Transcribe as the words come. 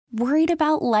Worried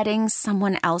about letting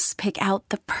someone else pick out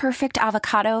the perfect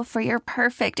avocado for your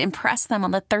perfect impress them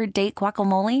on the third date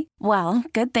guacamole? Well,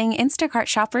 good thing Instacart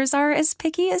shoppers are as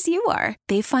picky as you are.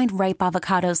 They find ripe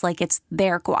avocados like it's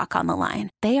their guac on the line.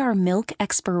 They are milk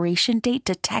expiration date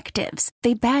detectives.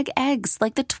 They bag eggs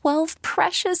like the 12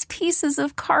 precious pieces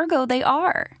of cargo they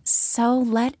are. So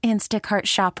let Instacart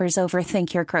shoppers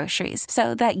overthink your groceries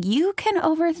so that you can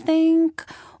overthink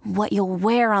what you'll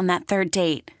wear on that third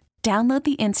date. Download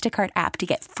the Instacart app to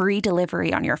get free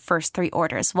delivery on your first 3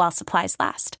 orders while supplies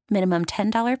last. Minimum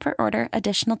 $10 per order.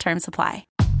 Additional terms apply.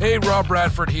 Hey, Rob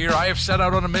Bradford here. I have set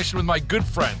out on a mission with my good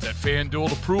friends at FanDuel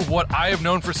to prove what I have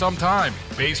known for some time.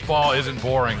 Baseball isn't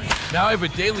boring. Now I have a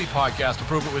daily podcast to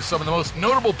prove it with some of the most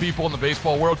notable people in the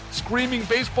baseball world, screaming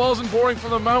baseball isn't boring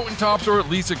from the mountaintops, or at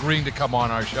least agreeing to come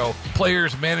on our show.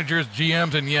 Players, managers,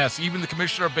 GMs, and yes, even the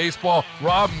commissioner of baseball,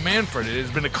 Rob Manfred. It has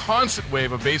been a constant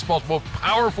wave of baseball's most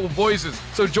powerful voices.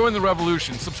 So join the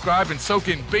revolution. Subscribe and soak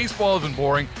in Baseball Isn't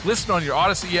Boring. Listen on your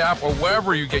Odyssey app or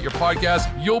wherever you get your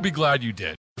podcasts. You'll be glad you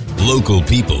did. Local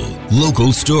people,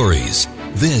 local stories.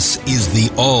 This is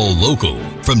the All Local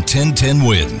from 1010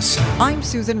 Wins. I'm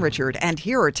Susan Richard, and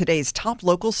here are today's top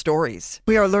local stories.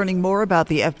 We are learning more about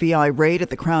the FBI raid at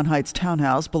the Crown Heights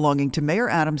townhouse belonging to Mayor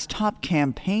Adams' top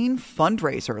campaign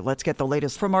fundraiser. Let's get the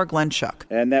latest from our Glenn Schuck.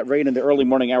 And that raid in the early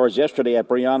morning hours yesterday at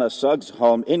Brianna Suggs'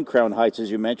 home in Crown Heights,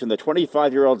 as you mentioned. The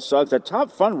 25-year-old Suggs, a top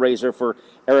fundraiser for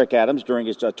Eric Adams during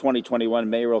his 2021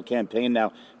 mayoral campaign.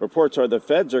 Now, reports are the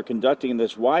feds are conducting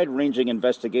this wide-ranging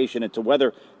investigation into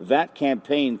whether that campaign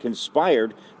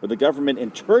conspired with the government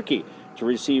in Turkey to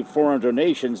receive foreign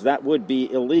donations. That would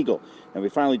be illegal. And we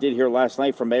finally did hear last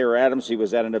night from Mayor Adams. He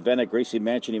was at an event at Gracie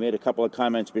Mansion. He made a couple of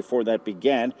comments before that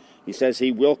began. He says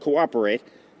he will cooperate.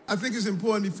 I think it's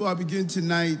important before I begin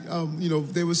tonight,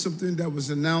 there was something that was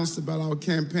announced about our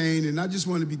campaign, and I just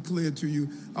want to be clear to you.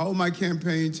 I hold my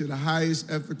campaign to the highest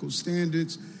ethical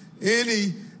standards.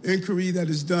 Any inquiry that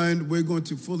is done, we're going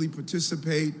to fully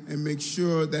participate and make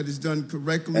sure that it's done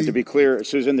correctly. And to be clear,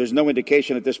 Susan, there's no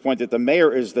indication at this point that the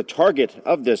mayor is the target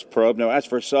of this probe. Now, as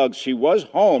for Suggs, she was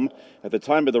home at the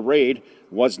time of the raid,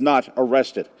 was not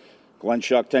arrested. Glenn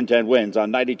Schuck, 1010 Wins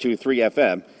on 92.3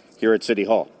 FM here at City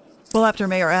Hall. Well, after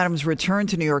Mayor Adams returned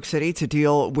to New York City to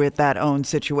deal with that own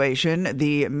situation,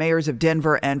 the mayors of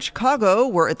Denver and Chicago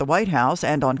were at the White House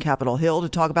and on Capitol Hill to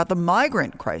talk about the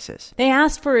migrant crisis. They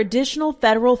asked for additional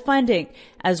federal funding,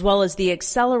 as well as the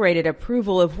accelerated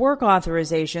approval of work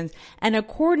authorizations and a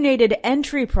coordinated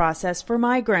entry process for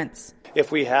migrants. If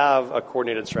we have a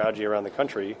coordinated strategy around the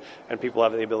country and people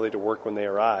have the ability to work when they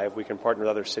arrive, we can partner with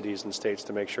other cities and states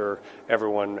to make sure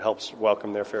everyone helps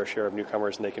welcome their fair share of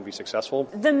newcomers and they can be successful.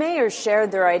 The mayors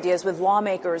shared their ideas with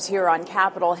lawmakers here on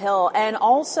Capitol Hill and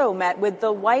also met with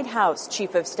the White House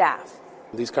chief of staff.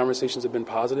 These conversations have been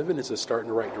positive, and it's a start in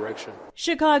the right direction.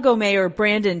 Chicago Mayor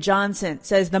Brandon Johnson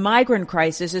says the migrant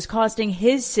crisis is costing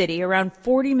his city around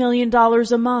 $40 million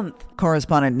a month.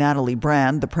 Correspondent Natalie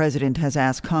Brand, the president has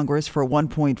asked Congress for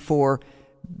 $1.4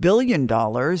 billion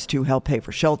to help pay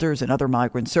for shelters and other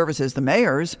migrant services. The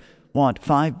mayors want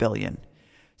 $5 billion.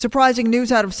 Surprising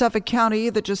news out of Suffolk County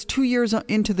that just 2 years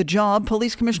into the job,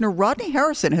 Police Commissioner Rodney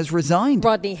Harrison has resigned.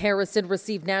 Rodney Harrison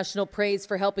received national praise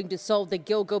for helping to solve the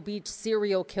Gilgo Beach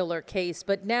serial killer case.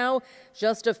 But now,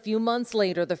 just a few months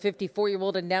later, the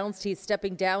 54-year-old announced he's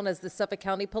stepping down as the Suffolk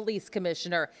County Police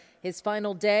Commissioner. His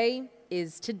final day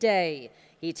is today.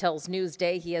 He tells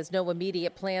Newsday he has no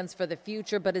immediate plans for the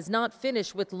future, but is not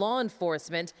finished with law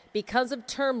enforcement. Because of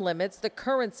term limits, the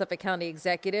current Suffolk County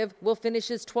executive will finish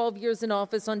his 12 years in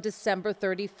office on December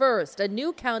 31st. A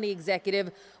new county executive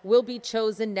will be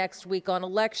chosen next week on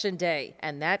Election Day,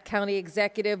 and that county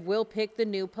executive will pick the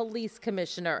new police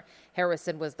commissioner.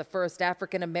 Harrison was the first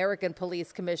African-American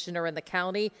police commissioner in the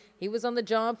county. He was on the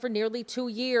job for nearly 2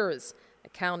 years. The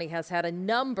county has had a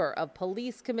number of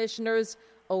police commissioners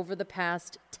over the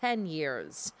past 10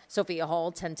 years. Sophia Hall,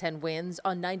 1010 Wins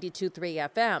on 92.3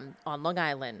 FM on Long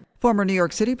Island. Former New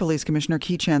York City Police Commissioner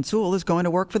Kee Chan-Sool is going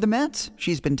to work for the Mets.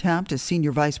 She's been tapped as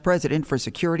Senior Vice President for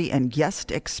Security and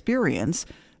Guest Experience.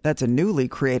 That's a newly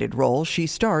created role. She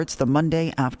starts the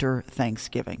Monday after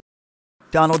Thanksgiving.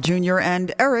 Donald Jr.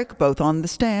 and Eric, both on the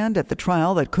stand at the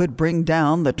trial that could bring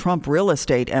down the Trump real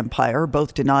estate empire,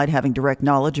 both denied having direct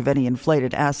knowledge of any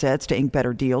inflated assets to ink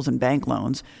better deals and bank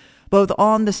loans. Both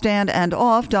on the stand and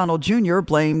off, Donald Jr.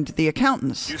 blamed the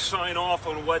accountants. You sign off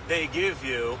on what they give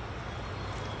you,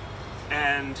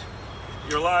 and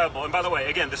you're liable. And by the way,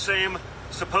 again, the same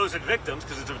supposed victims,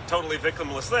 because it's a totally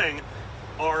victimless thing,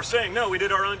 are saying, no, we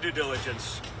did our own due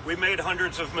diligence. we made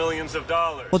hundreds of millions of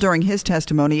dollars. Well, during his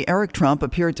testimony, Eric Trump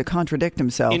appeared to contradict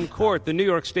himself. In court, the New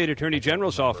York State Attorney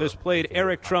General's office played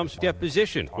Eric Trump's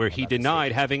deposition, where he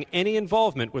denied having any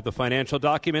involvement with the financial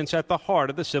documents at the heart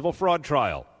of the civil fraud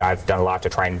trial. I've done a lot to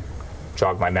try and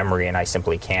jog my memory, and I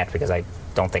simply can't because I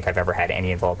don't think I've ever had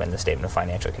any involvement in the statement of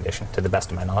financial condition, to the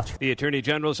best of my knowledge. The Attorney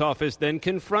General's office then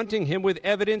confronting him with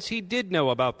evidence he did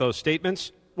know about those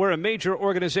statements. We're a major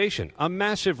organization, a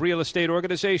massive real estate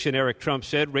organization, Eric Trump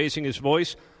said, raising his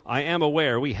voice. I am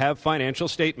aware we have financial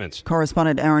statements.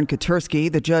 Correspondent Aaron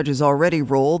Katursky, the judge has already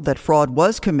ruled that fraud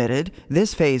was committed.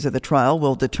 This phase of the trial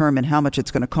will determine how much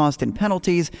it's going to cost in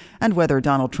penalties and whether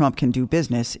Donald Trump can do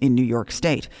business in New York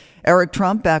State. Eric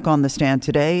Trump back on the stand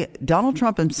today. Donald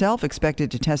Trump himself expected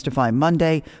to testify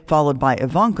Monday, followed by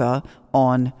Ivanka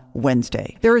on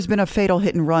Wednesday. There has been a fatal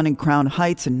hit and run in Crown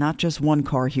Heights, and not just one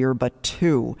car here, but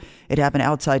two. It happened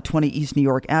outside 20 East New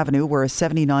York Avenue, where a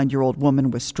 79-year-old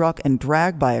woman was struck and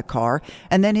dragged by a car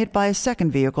and then hit by a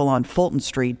second vehicle on Fulton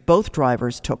Street. Both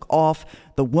drivers took off.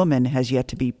 The woman has yet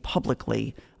to be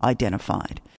publicly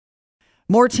identified.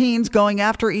 More teens going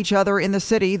after each other in the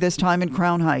city, this time in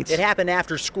Crown Heights. It happened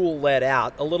after school let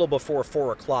out, a little before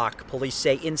 4 o'clock. Police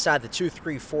say inside the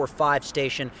 2345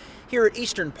 station here at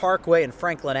Eastern Parkway and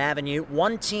Franklin Avenue,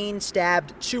 one teen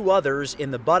stabbed two others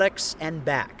in the buttocks and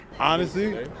back.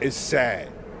 Honestly, it's sad.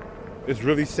 It's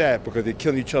really sad because they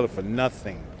kill each other for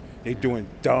nothing. They're doing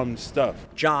dumb stuff.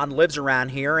 John lives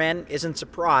around here and isn't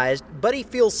surprised, but he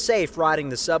feels safe riding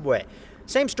the subway.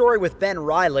 Same story with Ben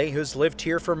Riley, who's lived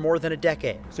here for more than a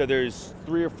decade. So there's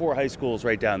 3 or 4 high schools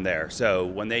right down there. So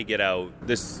when they get out,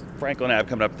 this Franklin Ave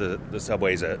coming up the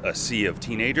subway is a sea of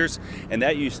teenagers, and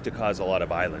that used to cause a lot of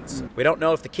violence. We don't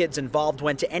know if the kids involved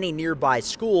went to any nearby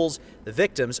schools. The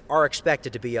victims are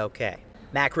expected to be okay.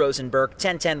 Mac Rosenberg,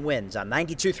 1010 Wins on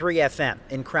 92.3 FM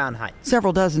in Crown Heights.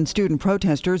 Several dozen student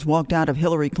protesters walked out of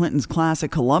Hillary Clinton's class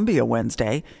at Columbia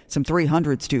Wednesday. Some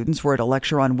 300 students were at a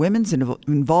lecture on women's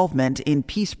involvement in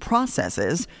peace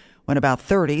processes when about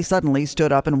 30 suddenly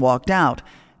stood up and walked out.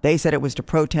 They said it was to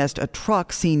protest a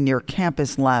truck seen near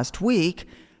campus last week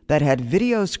that had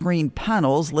video screen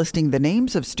panels listing the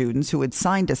names of students who had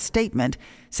signed a statement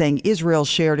saying Israel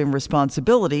shared in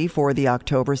responsibility for the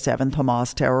October 7th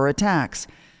Hamas terror attacks.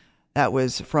 That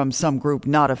was from some group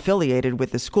not affiliated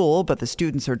with the school, but the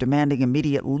students are demanding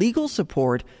immediate legal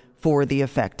support for the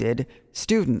affected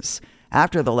students.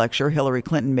 After the lecture, Hillary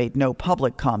Clinton made no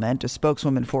public comment. A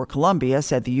spokeswoman for Columbia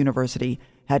said the university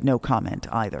had no comment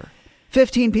either.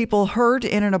 15 people hurt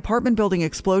in an apartment building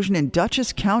explosion in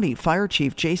Dutchess County. Fire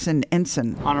Chief Jason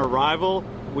Ensign. On arrival,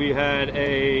 we had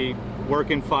a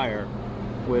working fire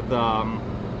with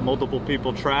multiple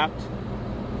people trapped,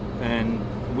 and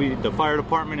the fire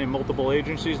department and multiple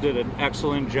agencies did an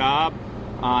excellent job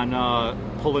on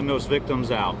pulling those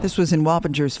victims out. This was in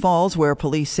Wappingers Falls, where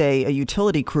police say a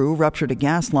utility crew ruptured a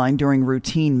gas line during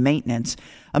routine maintenance.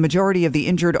 A majority of the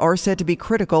injured are said to be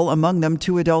critical, among them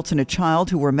 2 adults and a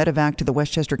child who were medevaced to the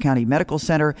Westchester County Medical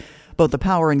Center. Both the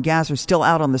power and gas are still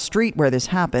out on the street where this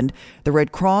happened. The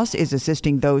Red Cross is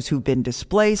assisting those who've been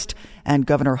displaced, and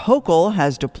Governor Hochul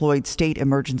has deployed state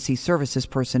emergency services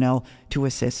personnel to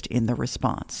assist in the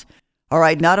response. All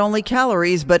right, not only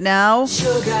calories, but now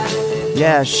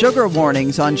sugar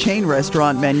warnings on chain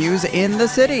restaurant menus in the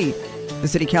city. The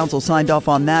city council signed off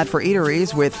on that for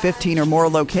eateries with 15 or more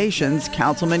locations.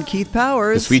 Councilman Keith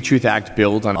Powers. The Sweet Truth Act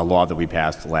builds on a law that we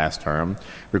passed last term,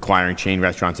 requiring chain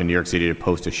restaurants in New York City to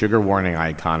post a sugar warning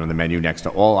icon on the menu next to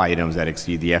all items that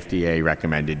exceed the FDA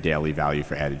recommended daily value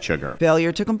for added sugar.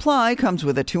 Failure to comply comes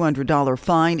with a $200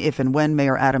 fine. If and when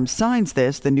Mayor Adams signs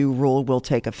this, the new rule will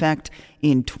take effect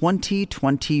in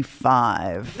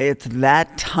 2025. It's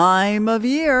that time of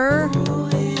year.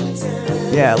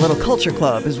 Yeah, a little culture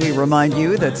club as we remind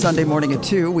you that Sunday morning at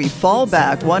 2, we fall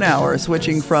back 1 hour,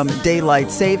 switching from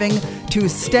daylight saving to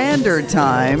standard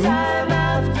time.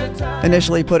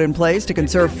 Initially put in place to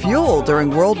conserve fuel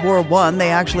during World War I, they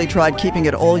actually tried keeping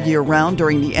it all year round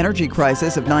during the energy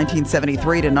crisis of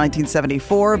 1973 to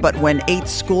 1974. But when 8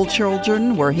 school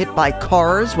children were hit by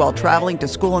cars while traveling to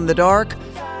school in the dark,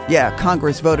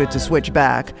 Congress voted to switch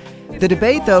back. The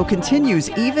debate, though, continues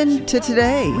even to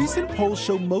today. Recent polls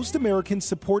show most Americans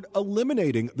support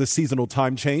eliminating the seasonal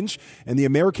time change, and the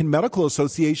American Medical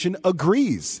Association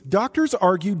agrees. Doctors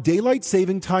argue daylight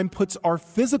saving time puts our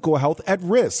physical health at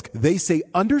risk. They say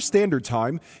under standard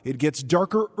time, it gets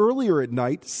darker earlier at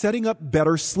night, setting up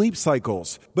better sleep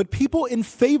cycles. But people in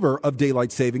favor of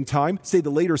daylight saving time say the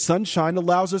later sunshine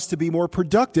allows us to be more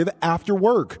productive after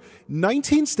work.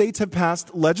 19 states have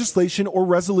passed legislation or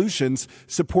resolutions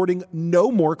supporting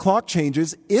no more clock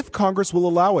changes if Congress will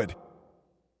allow it.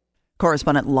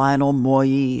 Correspondent Lionel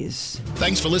Moyes.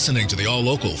 Thanks for listening to the All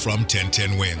Local from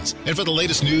 1010 Wins. And for the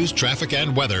latest news, traffic,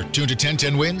 and weather, tune to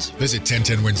 1010 Wins, visit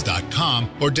 1010wins.com,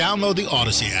 or download the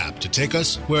Odyssey app to take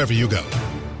us wherever you go.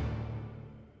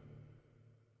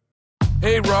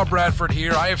 Hey, Rob Bradford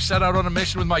here. I have set out on a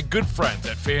mission with my good friends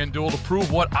at FanDuel to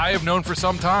prove what I have known for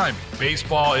some time.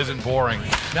 Baseball isn't boring.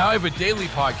 Now I have a daily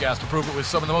podcast to prove it with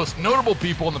some of the most notable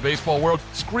people in the baseball world,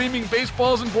 screaming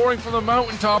baseball isn't boring from the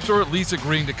mountaintops, or at least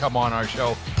agreeing to come on our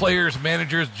show. Players,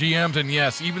 managers, GMs, and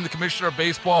yes, even the commissioner of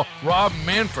baseball, Rob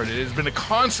Manfred. It has been a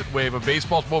constant wave of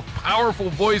baseball's most powerful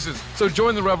voices. So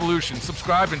join the revolution.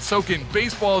 Subscribe and soak in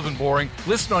Baseball Isn't Boring.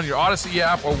 Listen on your Odyssey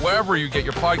app or wherever you get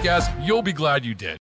your podcasts. You'll be glad you did.